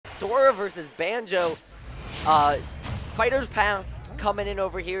Sora versus Banjo. Fighters Past coming in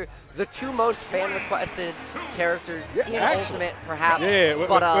over here. The two most fan-requested characters in Ultimate, perhaps. Yeah,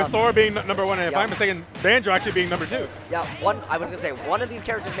 with Sora being number 1, and if I'm mistaken, Banjo actually being number 2. Yeah, I was going to say, one of these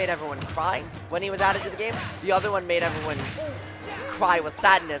characters made everyone cry when he was added to the game. The other one made everyone cry with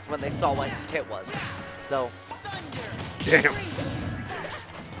sadness when they saw what his kit was. So, damn.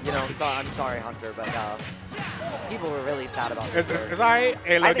 You know, so I'm sorry, Hunter, but people were really sad about this. I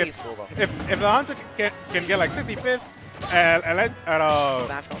think he's cool, though. If the Hunter can get like 65th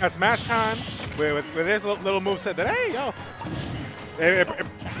at Smash Con with his little moveset, that hey yo, the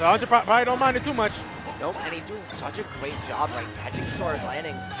Hunter probably don't mind it too much. Nope, and he's doing such a great job, like catching Sora's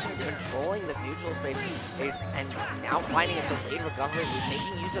landings, controlling this neutral space, and now finding a delayed recovery,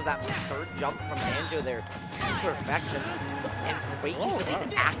 making use of that third jump from Banjo there to perfection, and great use of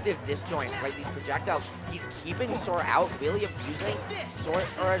these active disjoints, right? These projectiles. He's keeping Sora out, really abusing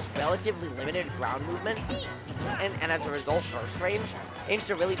Sora's relatively limited ground movement, and as a result, burst range, aims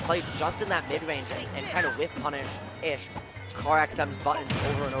to really play just in that mid range and kind of whiff punish-ish Karxm's buttons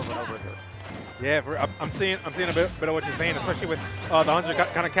over and over and over here. Yeah, I'm seeing a bit of what you're saying, especially with the Hunter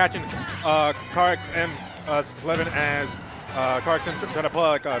kind of catching Karxm Slevin as Karxm trying to pull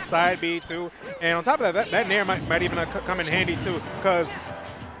like a side B too, and on top of that Nair might even come in handy too, because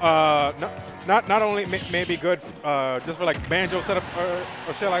not only may be good just for like Banjo setups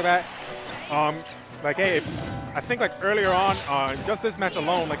or shit like that. Like hey, I think like earlier on just this match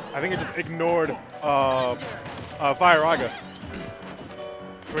alone, like I think it just ignored Fire Raga.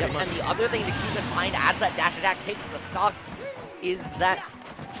 Yep, and the other thing to keep in mind as that dash attack takes the stock is that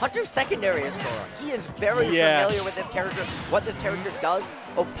Hunter's secondary is Sora. He is very familiar with this character, what this character does.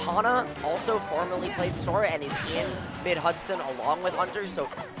 Opana also formerly played Sora and is in Mid-Hudson along with Hunter, so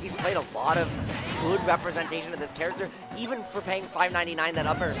he's played a lot of good representation of this character. Even for paying $5.99, that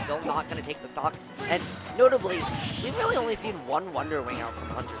upper is still not going to take the stock. And notably, we've really only seen one Wonder Wing out from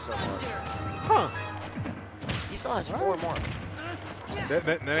Hunter so far. Huh. He still has 4 more.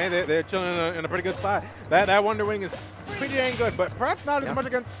 They're chilling in a pretty good spot. That Wonder Wing is pretty dang good, but perhaps not as much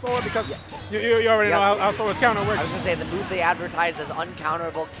against Sora because you already know how Sora's counter works. I was going to say, the move they advertised as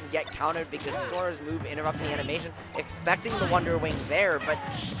uncounterable can get countered because Sora's move interrupts the animation, expecting the Wonder Wing there, but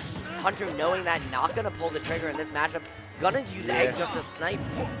Hunter knowing that, not going to pull the trigger in this matchup, gonna use Egg just to snipe.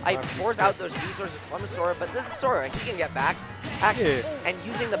 I force out those resources from Sora, but this is Sora, he can get back. And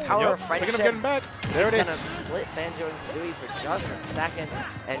using the power of friendship, there it is. Gonna split Banjo and Kazooie for just a second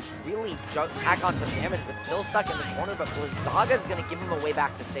and really tack on some damage, but still stuck in the corner. But Blizaga's gonna give him a way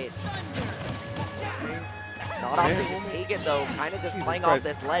back to stage. Not opting to take it though, kind of just playing off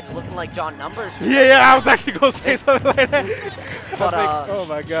this ledge, looking like John Numbers. Yeah, I was actually gonna say something like that. But oh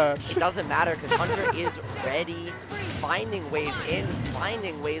my god, it doesn't matter because Hunter is ready, finding ways in,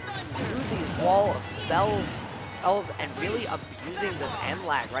 finding ways through these wall of spells, and really abusing this end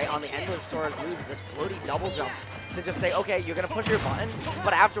lag, right? On the end of Sora's move, this floaty double jump to just say, okay, you're gonna push your button,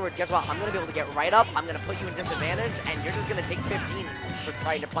 but afterwards, guess what? I'm gonna be able to get right up, I'm gonna put you in disadvantage, and you're just gonna take 15 for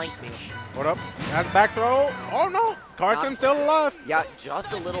trying to plank me. Hold up, that's back throw. Oh no, Karxm's still alive. Yeah,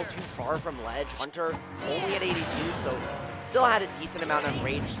 just a little too far from ledge. Hunter only at 82, so still had a decent amount of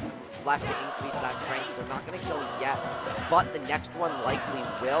rage left to increase that strength, so not going to kill yet, but the next one likely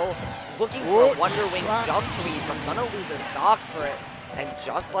will. Looking for a Wonder Wing jump sweep, but going to lose a stock for it, and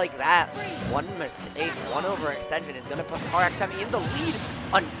just like that, one mistake, one overextension is going to put Karxm in the lead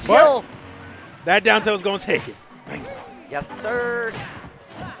until... that down tilt is going to take it. Yes, sir.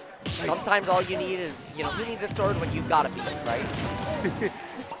 Sometimes all you need is, you know, who needs a sword when you've got a beat, right?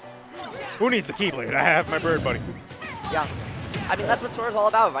 Who needs the Keyblade? I have my bird buddy. Yeah. I mean, that's what Sora's all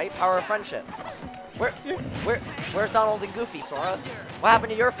about, right? Power of friendship. Where's Donald and Goofy, Sora? What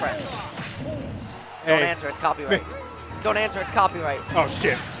happened to your friend? Don't answer, it's copyright. Don't answer, it's copyright. Oh,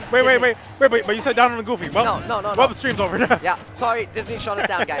 shit. Wait, but you said Donald and Goofy. Well, no. Well, the stream's over now. Yeah, sorry, Disney shut us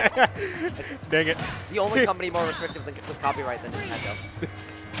down, guys. Dang it. The only company more restrictive with copyright than Nintendo.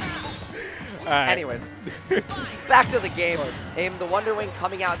 Anyways, back to the game. The Wonder Wing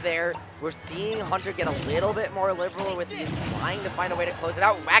coming out there. We're seeing Hunter get a little bit more liberal with these, trying to find a way to close it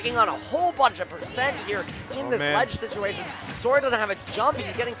out, racking on a whole bunch of percent here in this ledge situation. Sora doesn't have a jump.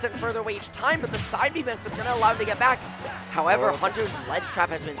 He's getting sent further away each time, but the side B mix are going to allow him to get back. However, Hunter's ledge trap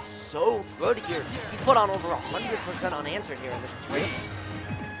has been so good here. He's put on over 100% unanswered here in this situation.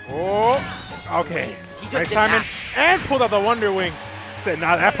 Oh, okay. He just nice timing, and pulled out the Wonder Wing. Said,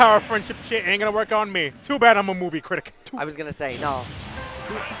 nah, that power of friendship shit ain't gonna work on me. Too bad I'm a movie critic. I was gonna say, no.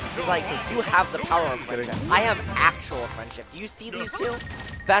 He's like, you have the power of friendship. I have actual friendship. Do you see these two?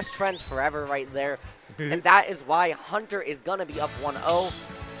 Best friends forever right there. And that is why Hunter is gonna be up 1-0.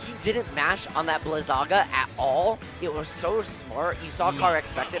 he didn't mash on that Blizzaga at all. It was so smart. You saw Car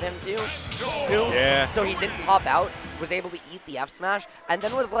expected him to. Yeah. So he didn't pop out, was able to eat the F smash, and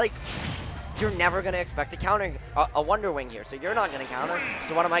then was like, you're never going to expect a counter, a Wonder Wing here, so you're not going to counter.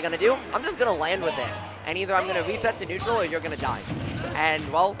 So what am I going to do? I'm just going to land with it. And either I'm going to reset to neutral or you're going to die. And,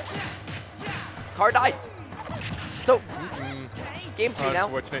 well, Car died. So, game 2 now.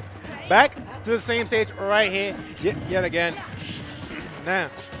 Unfortunate. Back to the same stage right here, yet again. Now,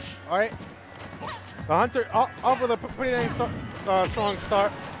 all right. The Hunter off with a pretty nice strong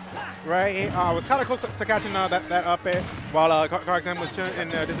start right here. Was kind of close to catching that up air while Karxm was chilling in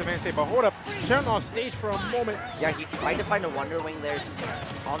disadvantage state. But hold up, chilling off stage for a moment. Yeah, he tried to find a Wonder Wing there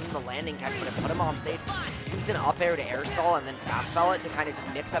on the landing catch, but it put him off stage. Used an up air to air stall and then fast fell it to kind of just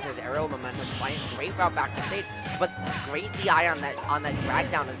mix up his aerial momentum. Find great route back to stage, but great DI on that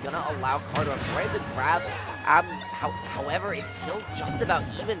drag down is gonna allow Car to avoid the grab. However, it's still just about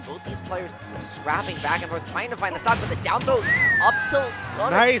even. Both these players scrapping back and forth, trying to find the stock, but the down throw up till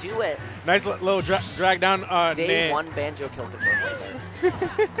gonna do it. Nice little drag down. Day 1 Banjo kill confirmed right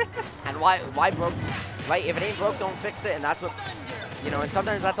there. And why broke? Right, if it ain't broke, don't fix it, and that's what, you know, and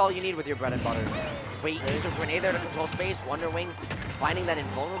sometimes that's all you need with your bread and butter. Wait, there's a grenade there to control space. Wonder Wing finding that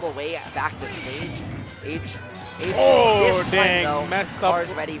invulnerable way back to stage. Oh, dang, though, messed up.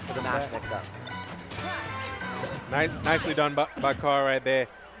 Car's ready for the match mix-up. Nicely done by Car right there.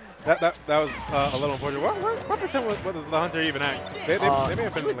 That was a little unfortunate. What percent was the Hunter even at? They may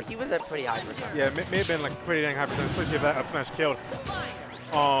have been he was at pretty high percent. Yeah, may have been like pretty dang high percent, especially if that up smash killed.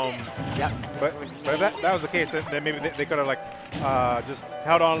 Yep. But if that was the case, then maybe they could have like just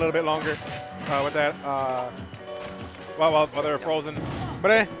held on a little bit longer with that while they were frozen.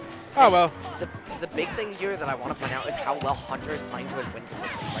 But oh well. The big thing here that I want to point out is how well Hunter is playing to his win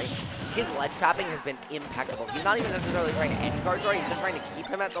conditions, right? His ledge trapping has been impeccable. He's not even necessarily trying to edge guard Sora, he's just trying to keep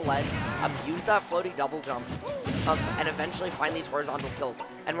him at the ledge, abuse that floaty double jump, and eventually find these horizontal kills.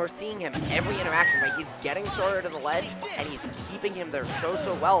 And we're seeing him every interaction, right? He's getting Sora to the ledge, and he's keeping him there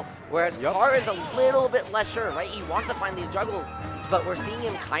so well, whereas Car is a little bit less sure, right? He wants to find these juggles, but we're seeing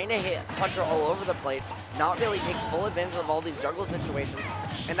him kind of hit Hunter all over the place, not really take full advantage of all these juggle situations.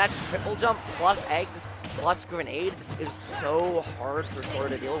 And that triple jump plus egg plus grenade is so hard for Sora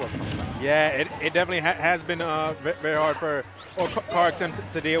to deal with sometimes. Yeah, it definitely has been very hard for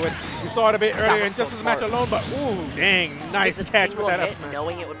Karxm to deal with. You saw it a bit earlier in just this match alone, but ooh, dang, nice catch with that up smash.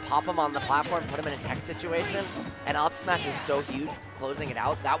 Knowing it would pop him on the platform, put him in a tech situation, and up smash is so huge, closing it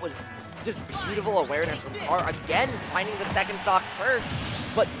out. That was just beautiful awareness from Car. Again, finding the second stock first,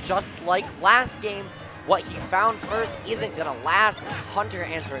 but just like last game, what he found first isn't gonna last. Hunter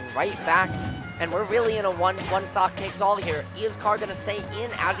answering right back, and we're really in a one stock takes all here. Is Car gonna stay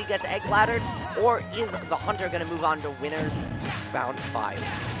in as he gets egg laddered, or is the Hunter gonna move on to winners round 5?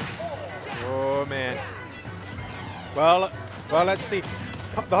 Oh man. Well, let's see.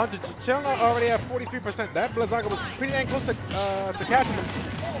 The Hunter chilling already at 43%. That Blizzaga was pretty dang close to catching him.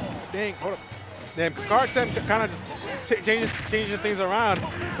 Dang, hold up. Damn, Karxm kind of just changing things around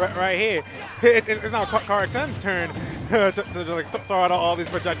right here. It's now Karxm's turn to like throw out all these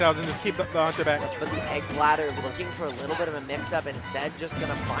projectiles and just keep the Hunter back. But the egg ladder looking for a little bit of a mix-up, instead just going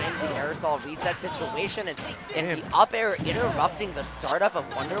to find the air stall reset situation, and the up air interrupting the startup of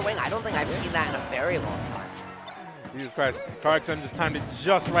Wonder Wing. I don't think I've seen that in a very long time. Jesus Christ. Karxm just timed it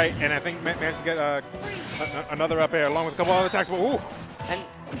just right, and I think managed to get another up air along with a couple other attacks. But ooh. And,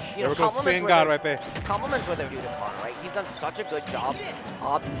 you know, compliments where they're due to Car, right? He's done such a good job.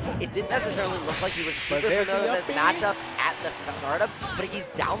 It didn't necessarily look like he was super familiar with this matchup at the startup, but he's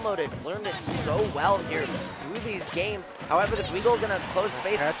learned it so well here through these games. However, the Guigo is going to close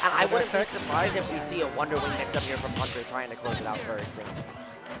space, and I wouldn't be surprised if we see a Wonder Wing mix-up here from Hunter trying to close it out very soon.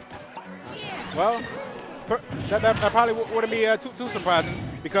 Well, that probably wouldn't be too surprising,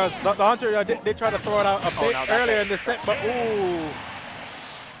 because the Hunter did try to throw it out a bit earlier in the set, but ooh.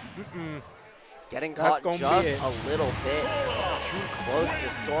 Getting caught just a little bit too close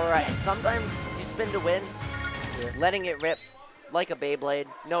to Sora, and sometimes you spin to win, letting it rip like a Beyblade.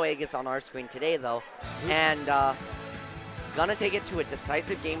 No Aegis on our screen today, though, and gonna take it to a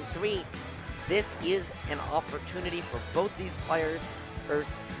decisive game 3. This is an opportunity for both these players.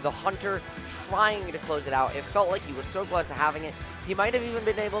 There's the Hunter trying to close it out. It felt like he was so close to having it. He might have even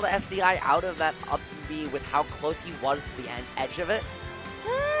been able to SDI out of that up B with how close he was to the edge of it.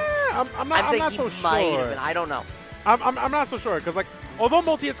 I'm not so sure. Might have been, I don't know. I'm not so sure, because like, although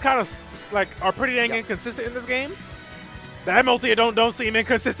multi-hits kind of like are pretty dang inconsistent in this game, that multi-hit don't seem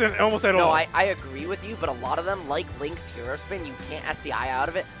inconsistent almost at all. No, I agree with you, but a lot of them, like Link's Hero Spin, you can't SDI out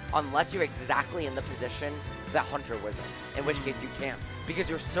of it unless you're exactly in the position that Hunter was in which case you can't. because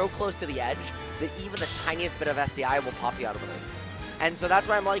you're so close to the edge that even the tiniest bit of SDI will pop you out of the way. And so that's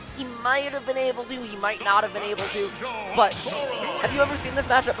why I'm like, he might have been able to, he might not have been able to. But have you ever seen this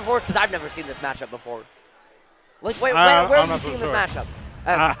matchup before? Because I've never seen this matchup before. Like, where have you seen this matchup?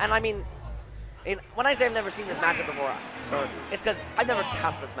 And I mean, when I say I've never seen this matchup before, it's because I've never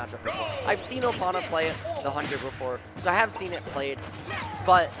cast this matchup before. I've seen Opana play it, the Hunter, before, so I have seen it played.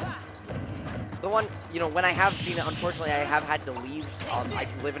 But the one, you know, when I have seen it, unfortunately, I have had to leave. I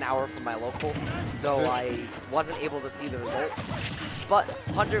live an hour from my local, so I wasn't able to see the result. But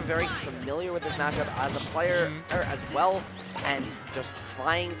Hunter, very familiar with this matchup as a player as well, and just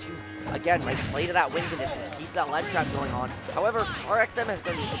trying to, again, like, play to that win condition, keep that ledge trap going on. However, Karxm has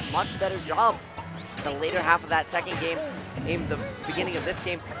done a much better job the later half of that second game, the beginning of this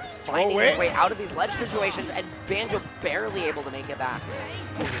game, finding his way out of these ledge situations, and Banjo barely able to make it back.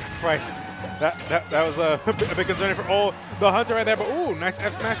 Jesus Christ. That was a bit concerning for the Hunter right there, but ooh, nice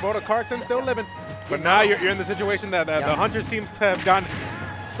F smash, but Karxm still living. But now you're in the situation that the Hunter seems to have gotten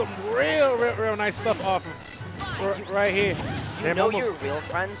some real nice stuff off of right here. You know you're real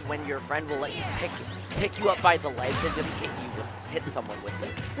friends when your friend will let you pick you up by the legs and just hit someone with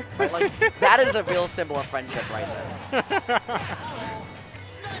it. Right? Like, that is a real symbol of friendship right there.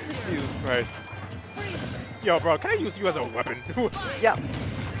 Jesus Christ. Yo, bro, can I use you as a weapon? Yeah.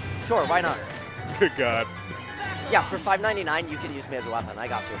 Sure, why not? Good God. Yeah, for $5.99, you can use me as a weapon. I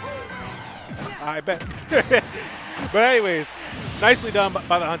got you. I bet. But anyways, nicely done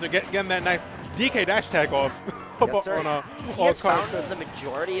by the Hunter, getting that nice DK dash tag off. Yes, sir. He has found the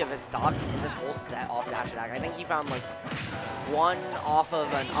majority of his stocks in this whole set off dash attack. I think he found like one off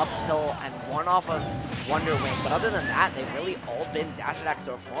of an up tilt and one off of Wonder Wing. But other than that, they've really all been dash attack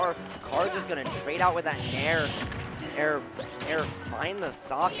so far. Karxm is going to trade out with that Nair, find the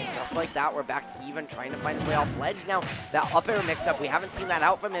stock, and just like that, we're back to even, trying to find his way off ledge. Now, that up air mix-up, we haven't seen that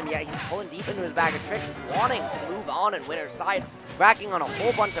out from him yet. He's pulling deep into his bag of tricks, wanting to move on and winner's side, racking on a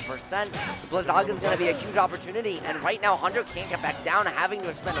whole bunch of percent. Blizzaga is going to be a huge opportunity, and right now, Hunter can't get back down, having to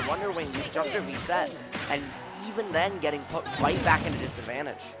expend a Wonder Wing just to reset, and even then, getting put right back into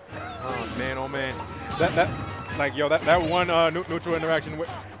disadvantage. Oh man, like, yo, that one neutral interaction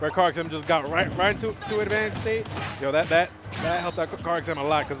where Karxm just got right into advanced state. Yo, that helped out Karxm a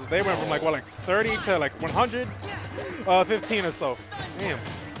lot, because they went from like, what, like 30 to like 115 or so. Damn.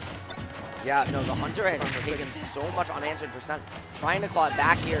 Yeah, no, the Hunter has taken so much unanswered percent, trying to claw it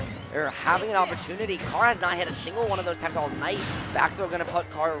back here. They're having an opportunity. Kar has not hit a single one of those times all night. Back throw going to put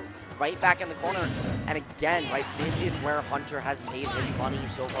Kar right back in the corner. And again, right, this is where Hunter has made his money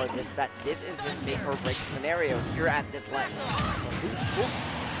so far this set. This is his make or break scenario here at this ledge.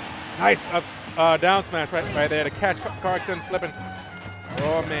 Nice down smash right there to catch Karxm slipping.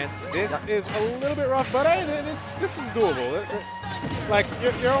 Oh man, this is a little bit rough, but hey, this is doable. Like,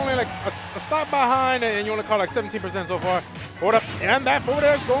 you're only like a stop behind, and you want to call like 17% so far. Hold up, and that forward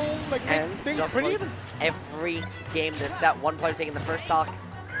air is going like things pretty like even. Every game this set, one player's taking the first stock.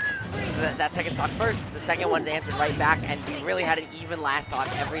 That second stock first, the second one's answered right back, and we really had an even last stock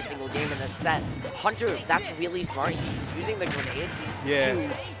every single game in this set. Hunter, that's really smart. He's using the grenade to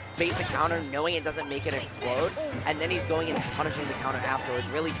bait the counter, knowing it doesn't make it explode, and then he's going and punishing the counter afterwards,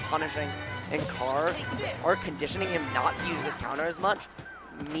 really punishing. And Kar, or conditioning him not to use this counter as much,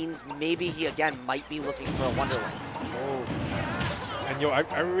 means maybe he, again, might be looking for a Wonder Wing. Oh. And yo,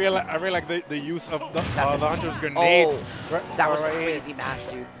 I really like the use of the Hunter's grenades. Oh, that was a crazy mash,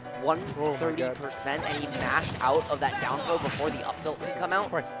 dude. 130%, and he mashed out of that down throw before the up tilt could come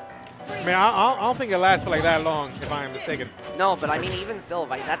out. I mean, I don't think it lasts for like that long, if I am mistaken. No, but I mean, even still,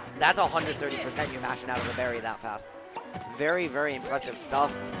 right, that's 130% you're mashing out of a berry that fast. Very, very impressive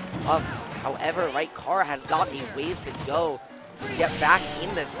stuff. However, right, Kar has got a ways to go to get back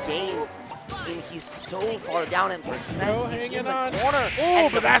in this game. And he's so far down in percent. He's in the corner. Oh,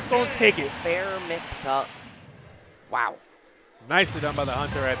 but that's going to take it. Fair mix-up. Wow. Nicely done by the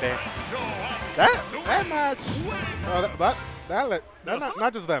Hunter right there. That match,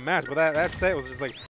 not just that match, but that set was just like